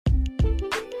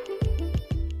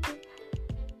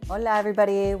Hola,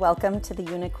 everybody. Welcome to the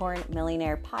Unicorn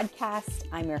Millionaire Podcast.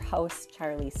 I'm your host,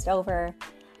 Charlie Stover.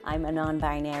 I'm a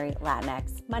non-binary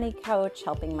Latinx money coach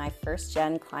helping my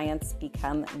first-gen clients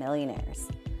become millionaires.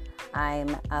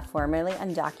 I'm a formerly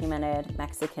undocumented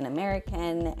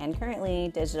Mexican-American and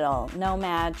currently digital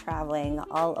nomad traveling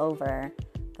all over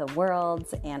the world,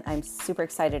 and I'm super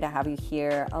excited to have you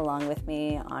here along with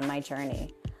me on my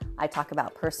journey. I talk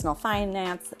about personal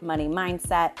finance, money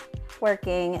mindset,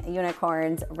 working,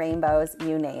 unicorns, rainbows,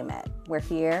 you name it. We're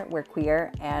here, we're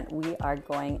queer, and we are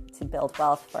going to build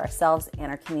wealth for ourselves and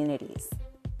our communities.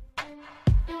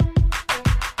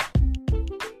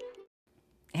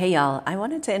 Hey y'all, I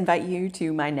wanted to invite you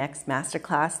to my next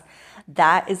masterclass.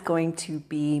 That is going to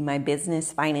be my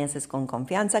Business Finances con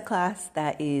Confianza class.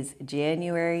 That is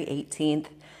January 18th.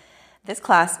 This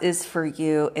class is for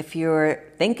you if you're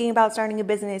thinking about starting a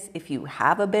business, if you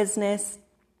have a business,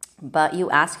 but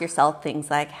you ask yourself things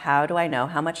like, how do I know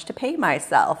how much to pay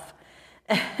myself?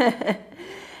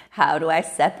 How do I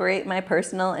separate my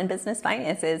personal and business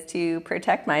finances to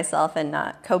protect myself and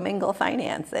not commingle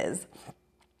finances?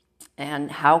 And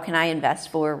how can I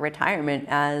invest for retirement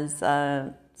as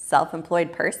a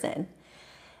self-employed person?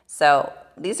 So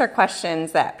these are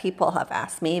questions that people have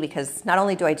asked me because not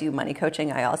only do I do money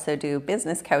coaching, I also do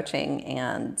business coaching,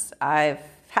 and I've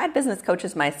had business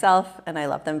coaches myself and I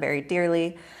love them very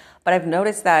dearly. But I've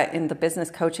noticed that in the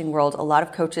business coaching world, a lot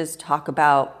of coaches talk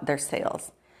about their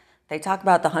sales. They talk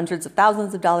about the hundreds of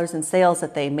thousands of dollars in sales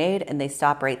that they made and they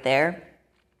stop right there.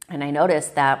 And I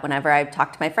noticed that whenever I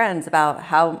talk to my friends about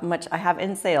how much I have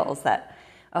in sales, that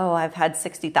I've had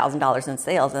 $60,000 in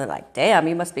sales. And they're like, damn,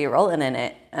 you must be rolling in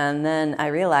it. And then I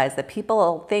realized that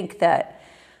people think that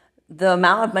the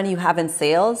amount of money you have in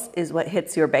sales is what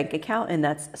hits your bank account. And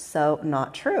that's so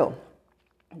not true.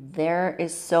 There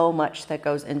is so much that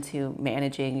goes into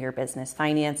managing your business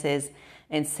finances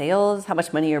and sales, how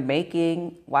much money you're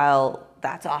making. While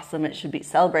that's awesome, it should be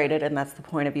celebrated. And that's the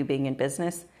point of you being in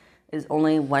business, is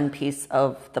only one piece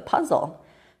of the puzzle.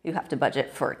 You have to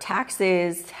budget for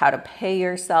taxes, how to pay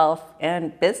yourself,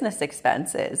 and business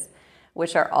expenses,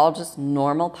 which are all just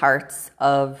normal parts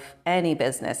of any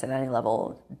business at any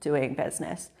level doing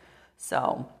business.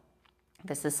 So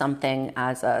this is something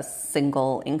as a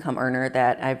single income earner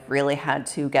that I've really had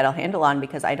to get a handle on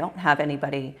because I don't have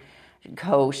anybody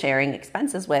co-sharing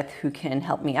expenses with who can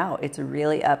help me out. It's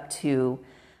really up to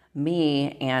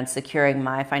me and securing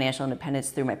my financial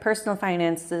independence through my personal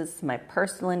finances, my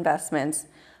personal investments,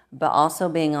 but also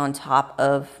being on top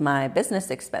of my business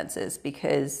expenses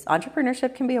because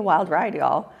entrepreneurship can be a wild ride,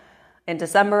 y'all. In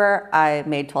December, I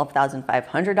made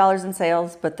 $12,500 in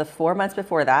sales, but the 4 months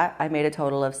before that, I made a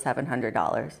total of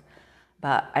 $700.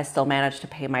 But I still managed to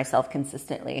pay myself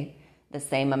consistently the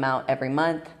same amount every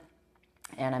month,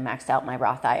 and I maxed out my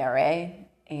Roth IRA.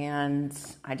 And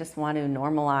I just want to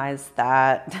normalize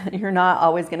that you're not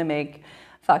always going to make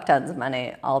fuck tons of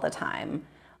money all the time.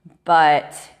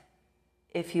 But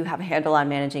if you have a handle on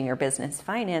managing your business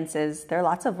finances, there are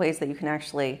lots of ways that you can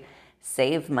actually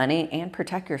save money and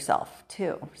protect yourself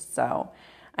too. So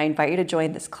I invite you to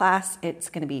join this class. It's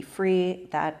going to be free.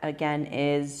 That again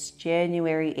is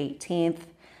January 18th.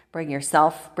 Bring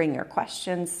yourself, bring your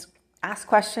questions, ask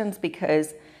questions,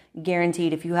 because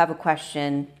guaranteed if you have a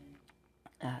question,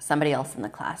 somebody else in the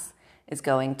class is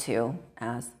going to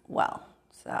as well.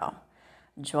 So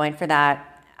join for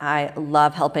that. I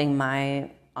love helping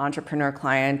my entrepreneur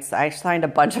clients. I signed a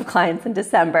bunch of clients in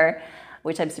December,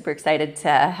 which I'm super excited to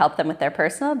help them with their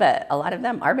personal, but a lot of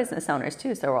them are business owners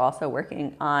too. So we're also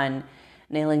working on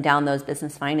nailing down those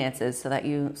business finances so that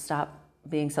you stop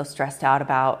being so stressed out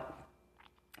about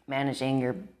managing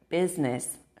your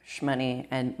business money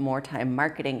and more time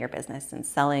marketing your business and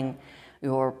selling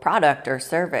your product or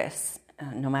service,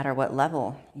 no matter what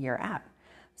level you're at.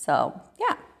 So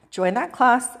yeah, join that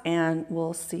class and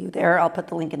we'll see you there. I'll put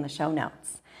the link in the show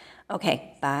notes.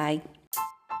 Okay, bye.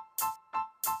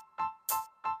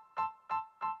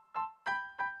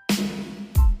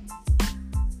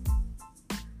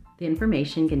 The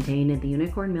information contained in the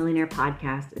Unicorn Millionaire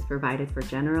podcast is provided for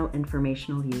general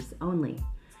informational use only.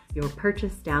 Your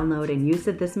purchase, download, and use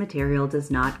of this material does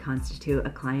not constitute a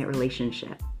client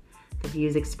relationship. The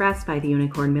views expressed by the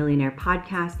Unicorn Millionaire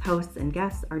podcast hosts and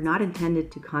guests are not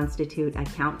intended to constitute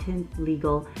accountant,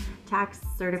 legal, tax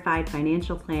certified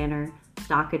financial planner,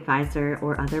 stock advisor,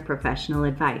 or other professional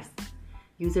advice.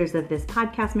 Users of this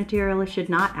podcast material should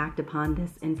not act upon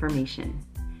this information.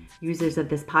 Users of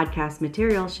this podcast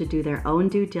material should do their own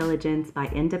due diligence by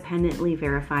independently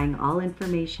verifying all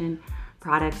information,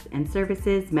 products, and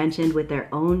services mentioned with their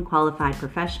own qualified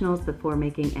professionals before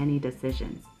making any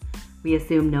decisions. We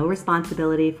assume no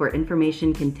responsibility for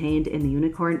information contained in the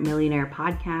Unicorn Millionaire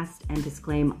podcast and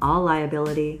disclaim all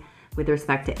liability with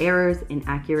respect to errors,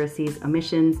 inaccuracies,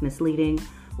 omissions, misleading,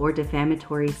 or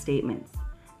defamatory statements.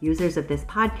 Users of this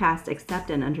podcast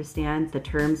accept and understand the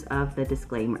terms of the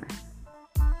disclaimer.